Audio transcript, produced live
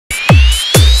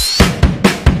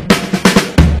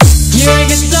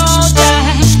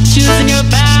losing your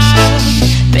battle.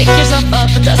 Pick yourself up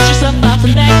and dust yourself off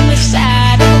and back in the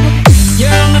saddle. You're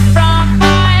on the front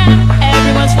line,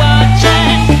 everyone's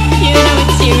watching. You know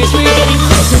it's serious, we're getting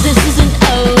closer, this isn't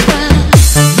over.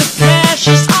 The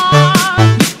pressure's on,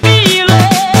 you feel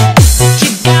it,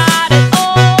 you got it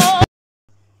all.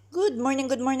 Good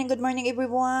morning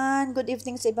everyone. Good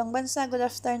evening sa ibang bansa, good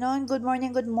afternoon, good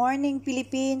morning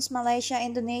Philippines, Malaysia,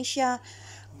 Indonesia,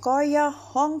 Korea,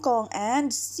 Hong Kong,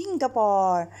 and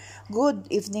Singapore. Good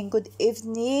evening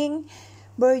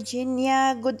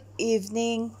Virginia, good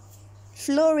evening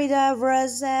Florida,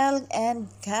 Brazil, and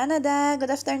Canada.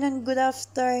 Good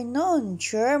afternoon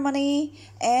Germany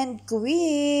and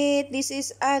Kuwait. This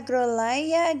is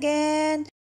Agrolaya again.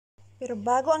 Pero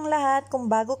bago ang lahat, kung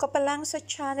bago ka pa lang sa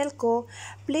channel ko,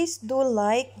 please do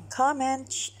like, comment,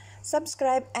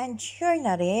 subscribe, and share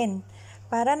na rin.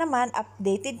 Para naman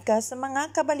updated ka sa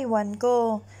mga kabaliwan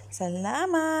ko.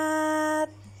 Salamat!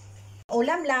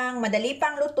 Ulam lang, madali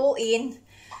pang lutuin,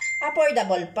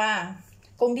 affordable pa.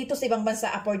 Kung dito sa ibang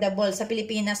bansa affordable, sa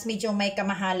Pilipinas medyo may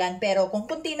kamahalan, pero kung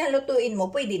kunti na lutuin mo,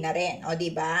 pwede na rin. O,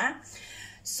 diba?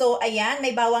 So, ayan,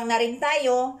 may bawang na rin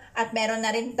tayo at meron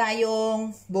na rin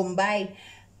tayong bombay.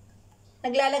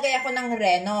 Naglalagay ako ng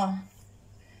reno.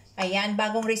 Ayan,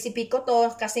 bagong recipe ko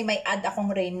to kasi may add akong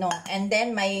reno. And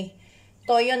then, may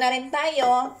toyo na rin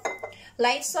tayo,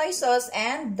 light soy sauce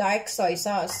and dark soy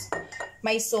sauce.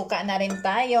 May suka na rin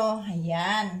tayo.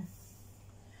 Ayan.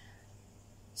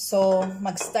 So,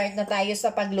 mag-start na tayo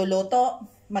sa pagluluto.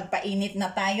 Magpainit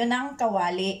na tayo ng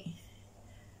kawali.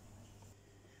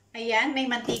 Ayan, may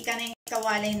mantika na yung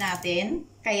kawali natin.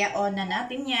 Kaya on na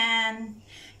natin yan.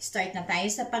 Start na tayo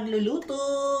sa pagluluto.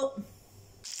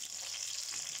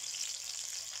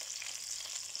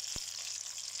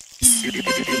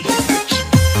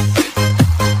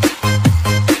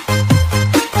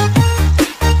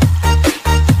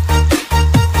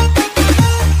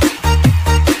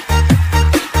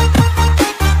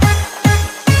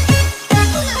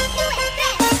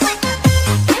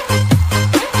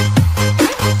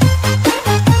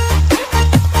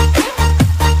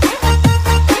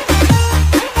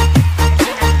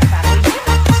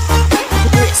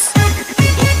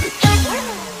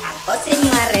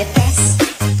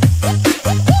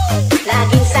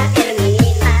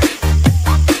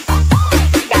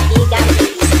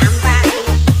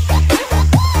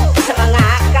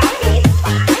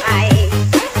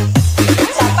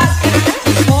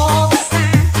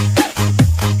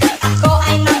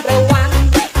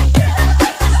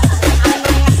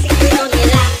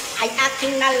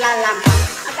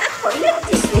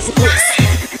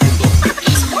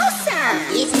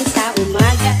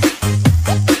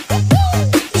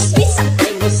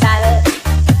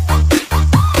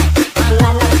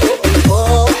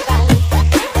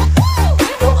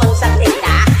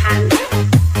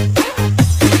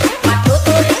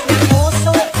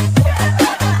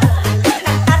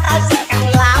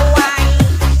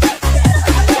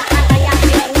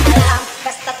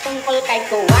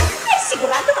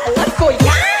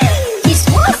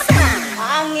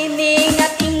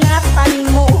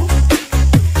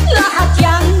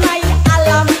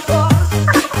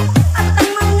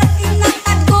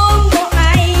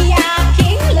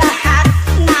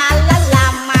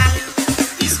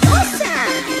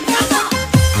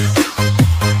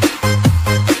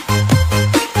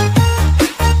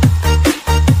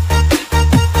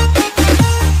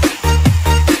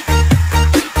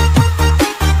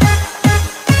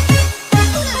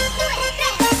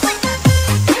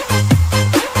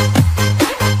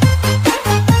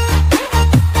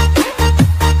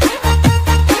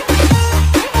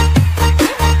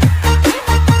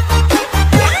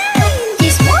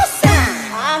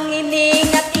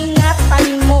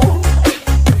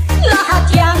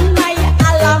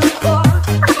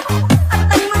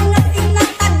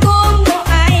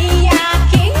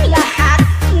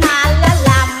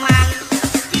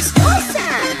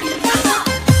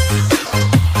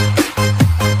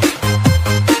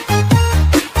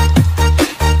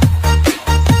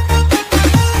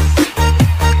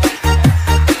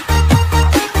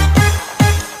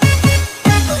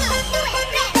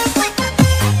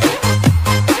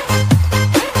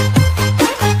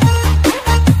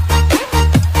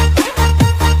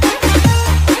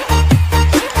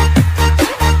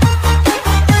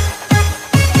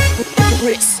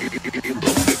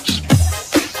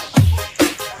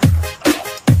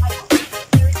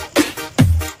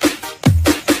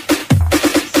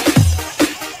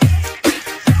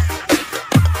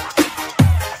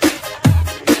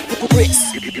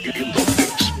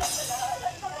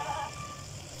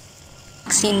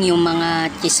 Vaksin yung mga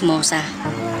chismosa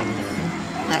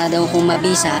para daw kung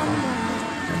mabisa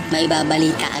may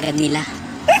babalita agad nila.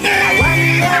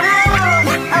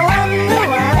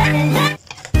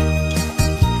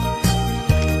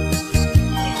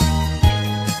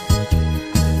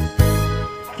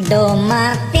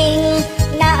 Dumating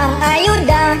na ang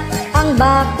ayuda, ang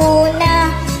bakuna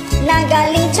na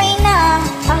galing China.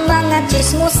 Ang mga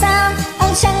chismosa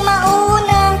ang siyang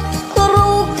mauna,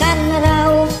 turukan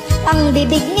raw ang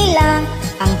bibig nila.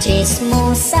 Ang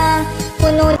chismosa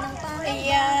puno.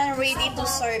 Ayan, ready to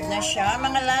serve na siya.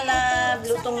 Mga lalab,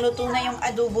 lutong-luto na yung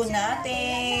adobo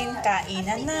natin.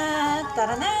 Kainan na.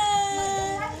 Tara na!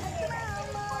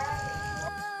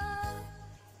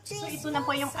 So, ito na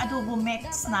po yung adobo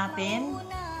mix natin.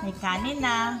 May kanin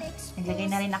na. Naglagay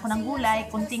na rin ako ng gulay,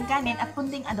 kunting kanin at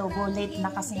kunting adobo. Late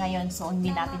na kasi ngayon, so hindi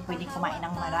natin pwedeng kumain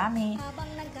ng marami.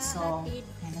 So,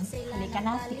 halika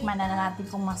na. Tikman na natin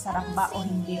kung masarap ba o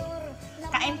hindi.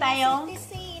 Kain tayo.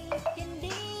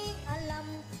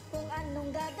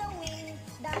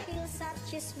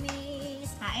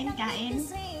 Kain.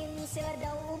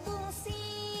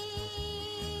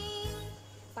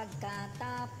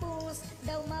 Pagkatapos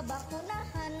daw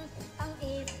mabakunahan ang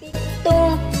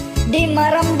epekto, di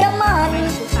maramdaman.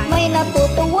 May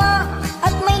natutuwa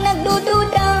at may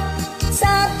nagdududa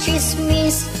sa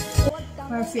chismis.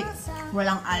 Perfect.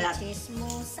 Walang alat.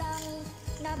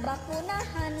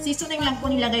 Seasoning lang po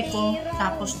nilagay ko.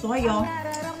 Tapos toyo,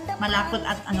 malapot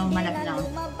at malabnaw.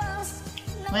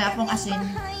 Wala pong asin.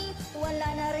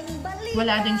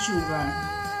 Wala ding sugar.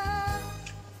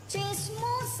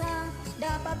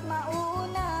 Dapat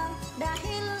mauna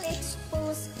dahil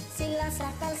expose sila sa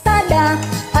kalsada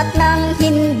at nang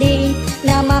hindi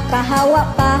na makahawa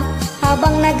pa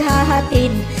habang naghahatid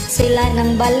sila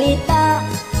ng balita.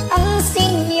 Ang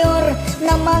senior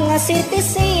na mga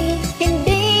citizen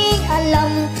hindi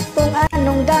alam kung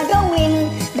anong gagawin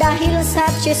dahil sa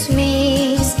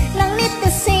chismis ng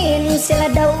netizen sila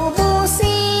daw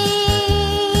ubusin.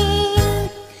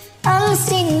 Ang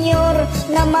senior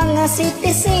na mga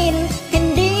citizen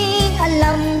hindi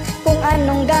alam kung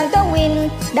anong gagawin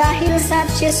dahil sa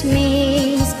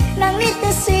chismis ng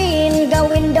netizen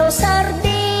gawin daw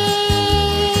sardines.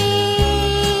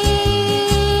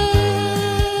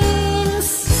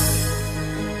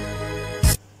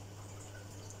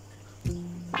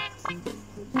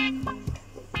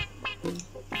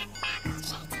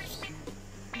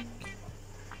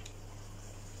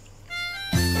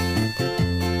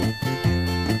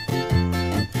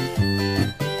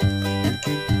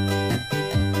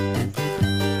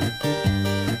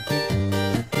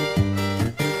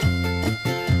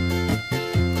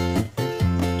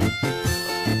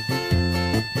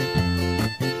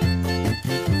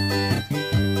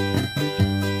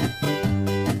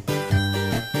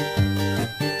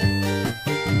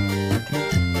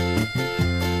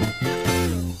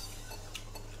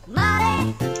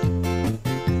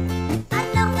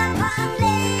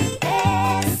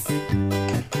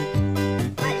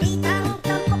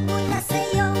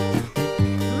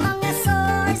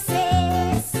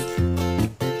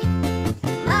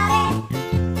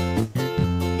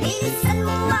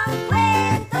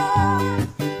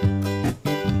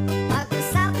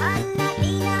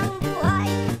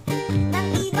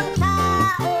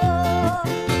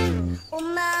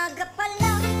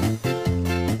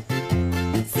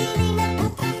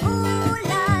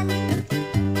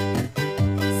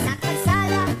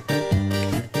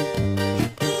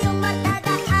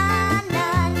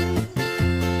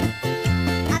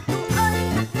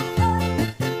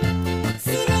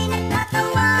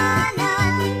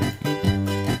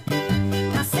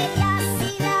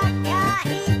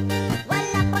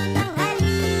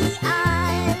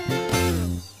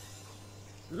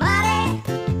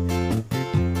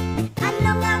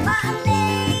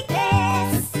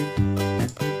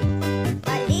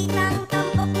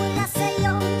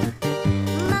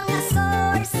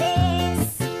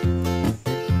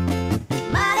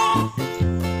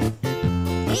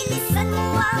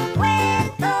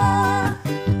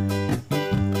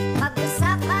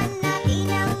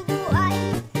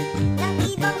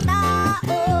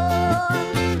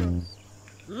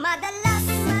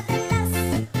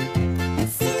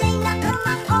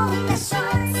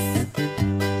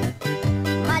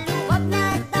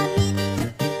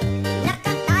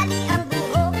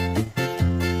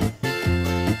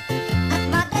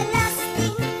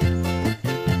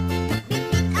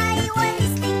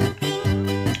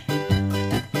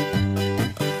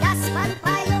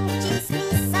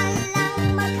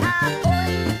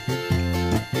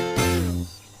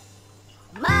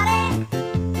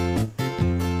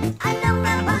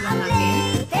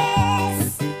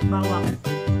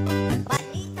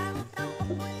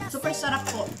 masarap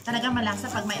po. Talaga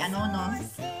malasa pag may ano, no?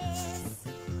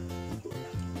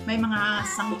 May mga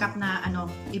sangkap na ano,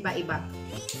 iba-iba.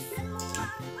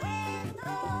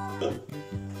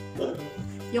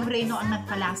 Yung reno ang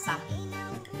nagkalasa.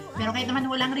 Pero kahit naman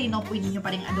walang reno, pwede nyo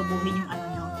pa rin adobohin yung ano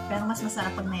nyo. Pero mas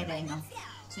masarap pag may reno.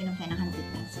 So, inom kayo ng hantik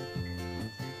na.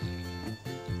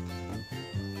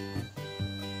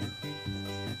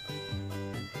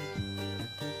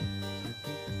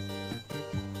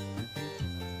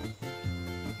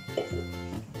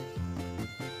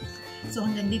 So,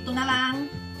 hanggang dito na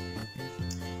lang.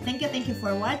 Thank you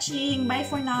for watching. Bye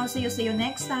for now. See you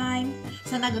next time.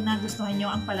 Sana nagustuhan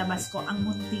nyo ang palabas ko, ang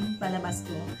munting palabas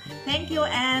ko. Thank you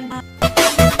and